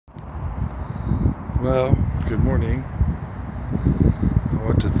Well, good morning. I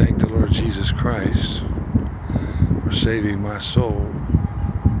want to thank the Lord Jesus Christ for saving my soul,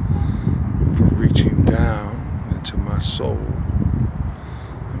 for reaching down into my soul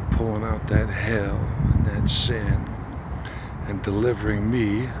and pulling out that hell and that sin and delivering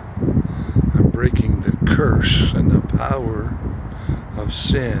me and breaking the curse and the power of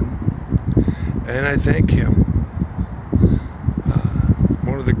sin. And I thank Him.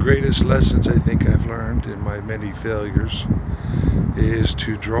 One of the greatest lessons I think I've learned in my many failures is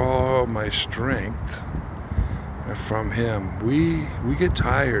to draw my strength from Him. We get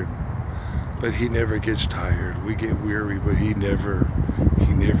tired, but He never gets tired. We get weary, but He never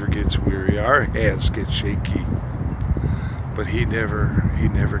gets weary. Our hands get shaky, but His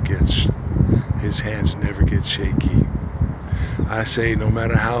hands never get shaky. I say, no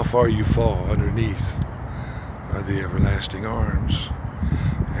matter how far you fall, underneath are the everlasting arms.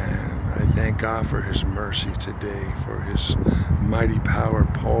 And I thank God for His mercy today, for His mighty power.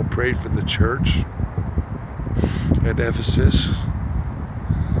 Paul prayed for the church at Ephesus,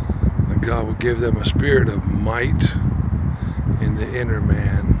 that God will give them a spirit of might in the inner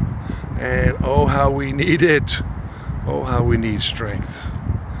man. And oh, how we need it. Oh, how we need strength.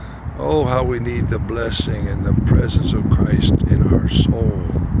 Oh, how we need the blessing and the presence of Christ in our soul.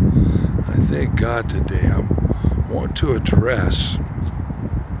 I thank God today. I want to address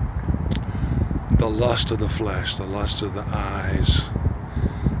the lust of the flesh, the lust of the eyes,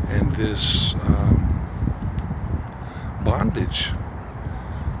 and this bondage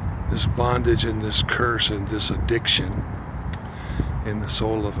and this curse and this addiction in the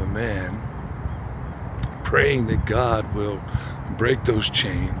soul of a man, praying that God will break those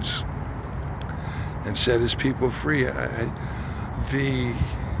chains and set His people free.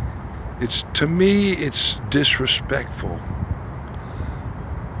 To me, it's disrespectful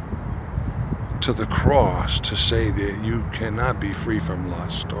to the cross to say that you cannot be free from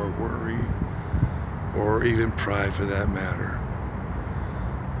lust or worry or even pride, for that matter.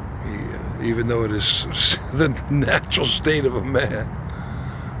 Even though it is the natural state of a man.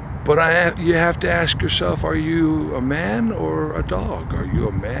 But you have to ask yourself, are you a man or a dog? Are you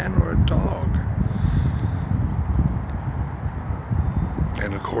a man or a dog?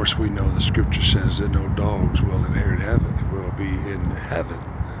 And of course we know the scripture says that no dogs will inherit heaven, will be in heaven.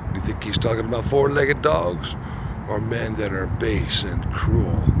 You think He's talking about four-legged dogs or men that are base and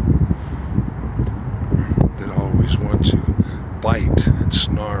cruel, that always want to bite and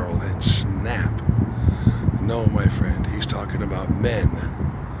snarl and snap? No, my friend, He's talking about men.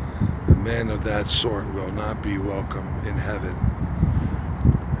 The men of that sort will not be welcome in heaven.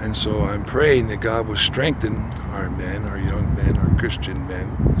 And so I'm praying that God will strengthen our men, our young men, our Christian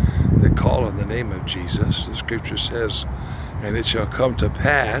men that call on the name of Jesus. The scripture says, and it shall come to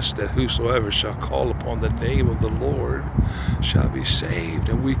pass that whosoever shall call upon the name of the Lord shall be saved.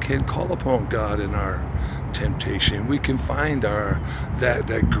 And we can call upon God in our temptation. We can find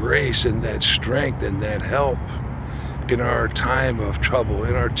that grace and that strength and that help in our time of trouble,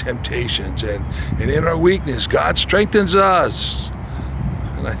 in our temptations, and in our weakness. God strengthens us.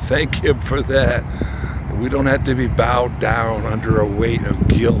 And I thank Him for that. We don't have to be bowed down under a weight of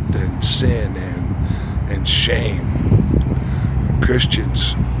guilt and sin and shame.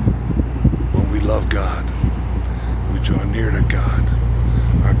 Christians, when we love God, we draw near to God.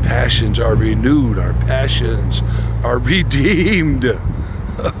 Our passions are renewed. Our passions are redeemed.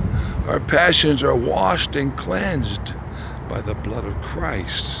 Our passions are washed and cleansed by the blood of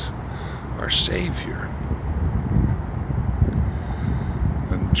Christ, our Savior.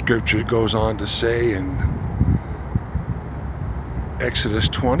 And Scripture goes on to say in Exodus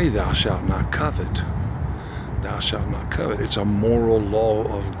 20, thou shalt not covet. Thou shalt not covet. It's a moral law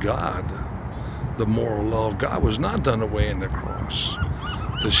of God. The moral law of God was not done away in the cross.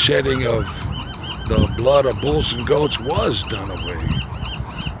 The shedding of the blood of bulls and goats was done away.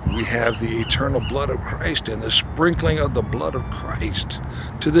 We have the eternal blood of Christ and the sprinkling of the blood of Christ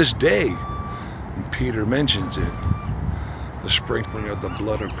to this day. And Peter mentions it, the sprinkling of the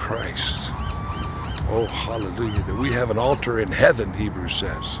blood of Christ. Oh, hallelujah, that we have an altar in heaven, Hebrews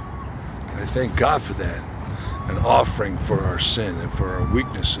says. And I thank God for that. An offering for our sin and for our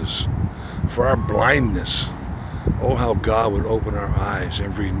weaknesses, for our blindness. Oh, how God would open our eyes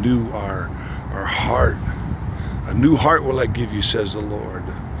and renew our heart. A new heart will I give you, says the Lord.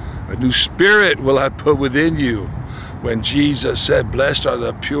 A new spirit will I put within you. When Jesus said, blessed are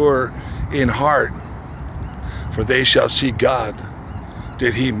the pure in heart, for they shall see God.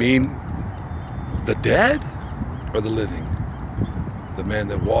 Did He mean the dead or the living? The man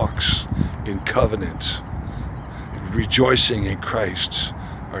that walks in covenant, rejoicing in Christ,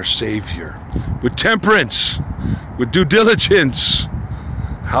 our Savior. With temperance, with due diligence.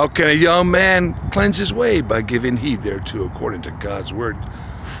 How can a young man cleanse his way? By giving heed thereto according to God's word.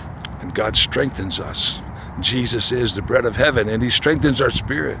 And God strengthens us. Jesus is the bread of heaven, and he strengthens our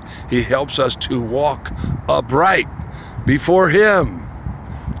spirit. He helps us to walk upright before him.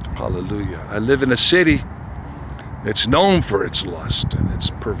 Hallelujah. I live in a city that's known for its lust and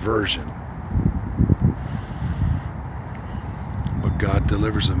its perversion. But God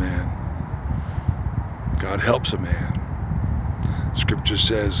delivers a man. God helps a man. Scripture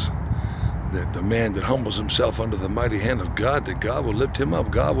says that the man that humbles himself under the mighty hand of God, that God will lift him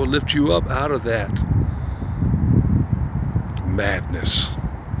up. God will lift you up out of that madness,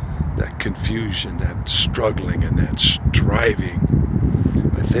 that confusion, that struggling, and that striving.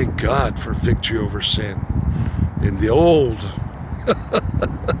 I thank God for victory over sin. In the old,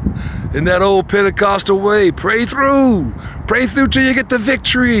 in that old Pentecostal way, pray through till you get the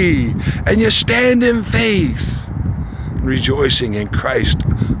victory, and you stand in faith, rejoicing in Christ,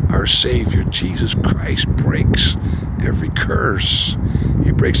 our Savior. Jesus Christ breaks every curse.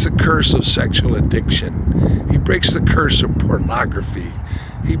 He breaks the curse of sexual addiction. He breaks the curse of pornography.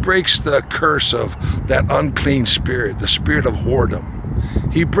 He breaks the curse of that unclean spirit, the spirit of whoredom.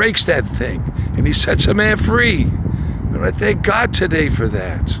 He breaks that thing, and he sets a man free. And I thank God today for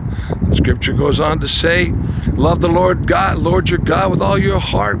that. And Scripture goes on to say, love the Lord your God with all your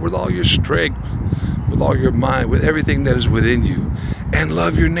heart, with all your strength, with all your mind, with everything that is within you. And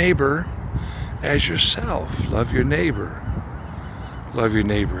love your neighbor as yourself. Love your neighbor. Love your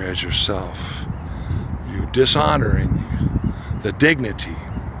neighbor as yourself. You dishonoring the dignity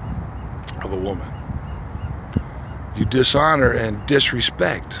of a woman. You dishonor and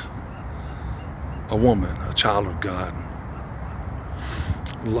disrespect a woman, a child of God,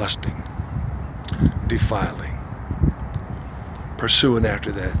 lusting, defiling, pursuing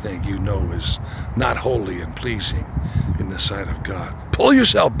after that thing you know is not holy and pleasing in the sight of God. Pull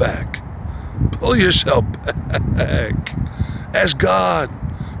yourself back. Pull yourself back. Ask God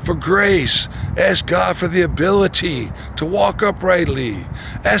for grace. Ask God for the ability to walk uprightly.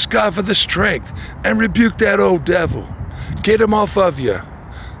 Ask God for the strength and rebuke that old devil. Get him off of you.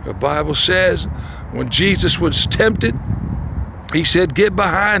 The Bible says when Jesus was tempted, he said, get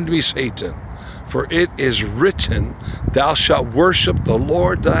behind me, Satan, for it is written, thou shalt worship the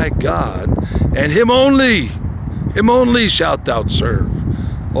Lord thy God, and him only shalt thou serve.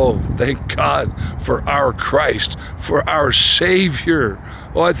 Oh, thank God for our Christ, for our Savior.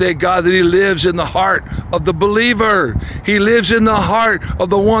 Oh, I thank God that he lives in the heart of the believer. He lives in the heart of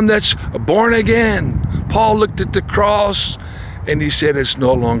the one that's born again. Paul looked at the cross and he said, it's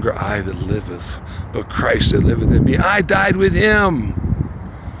no longer I that liveth, but Christ that liveth in me. I died with him.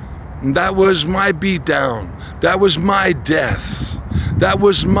 And that was my beatdown. That was my death. That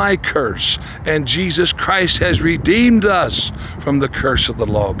was my curse. And Jesus Christ has redeemed us from the curse of the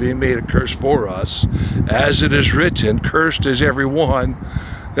law, being made a curse for us. As it is written, cursed is every one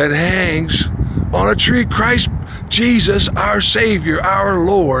that hangs on a tree. Christ Jesus, our Savior, our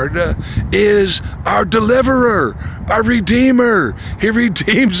Lord, is our deliverer, our Redeemer. He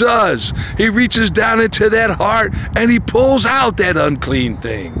redeems us. He reaches down into that heart and he pulls out that unclean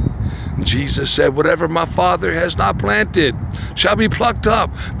thing. Jesus said, whatever my Father has not planted shall be plucked up.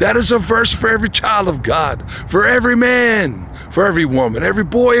 That is a verse for every child of God, for every man, for every woman, every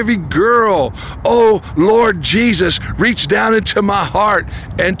boy, every girl. Oh, Lord Jesus, reach down into my heart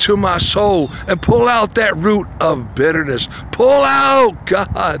and to my soul and pull out that root of bitterness. Pull out,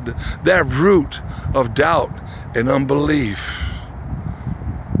 God, that root of doubt and unbelief.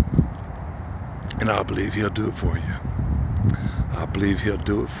 And I believe he'll do it for you. I believe he'll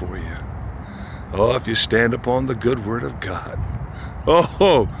do it for you. Oh, if you stand upon the good word of God.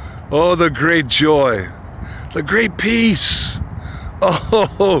 Oh, the great joy, the great peace.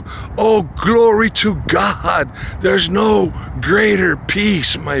 Oh, glory to God. There's no greater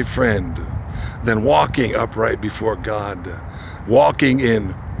peace, my friend, than walking upright before God, walking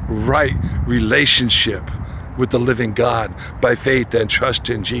in right relationship with the living God by faith and trust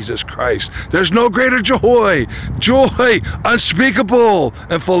in Jesus Christ. There's no greater joy unspeakable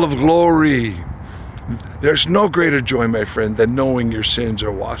and full of glory. There's no greater joy, my friend, than knowing your sins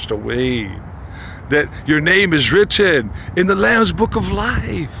are washed away, that your name is written in the Lamb's book of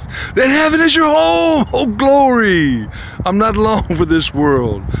life, that heaven is your home. Oh, glory. I'm not long for this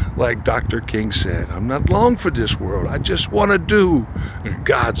world, like Dr. King said. I'm not long for this world. I just want to do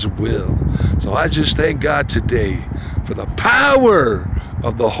God's will. So I just thank God today for the power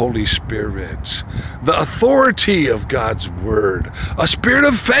of the Holy Spirit, the authority of God's word, a spirit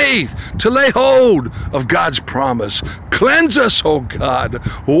of faith to lay hold of God's promise. Cleanse us, O God.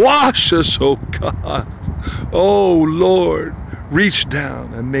 Wash us, O God. Oh Lord, reach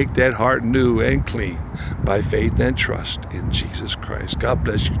down and make that heart new and clean by faith and trust in Jesus Christ. God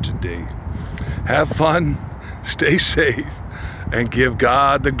bless you today. Have fun, stay safe, and give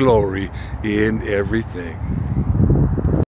God the glory in everything.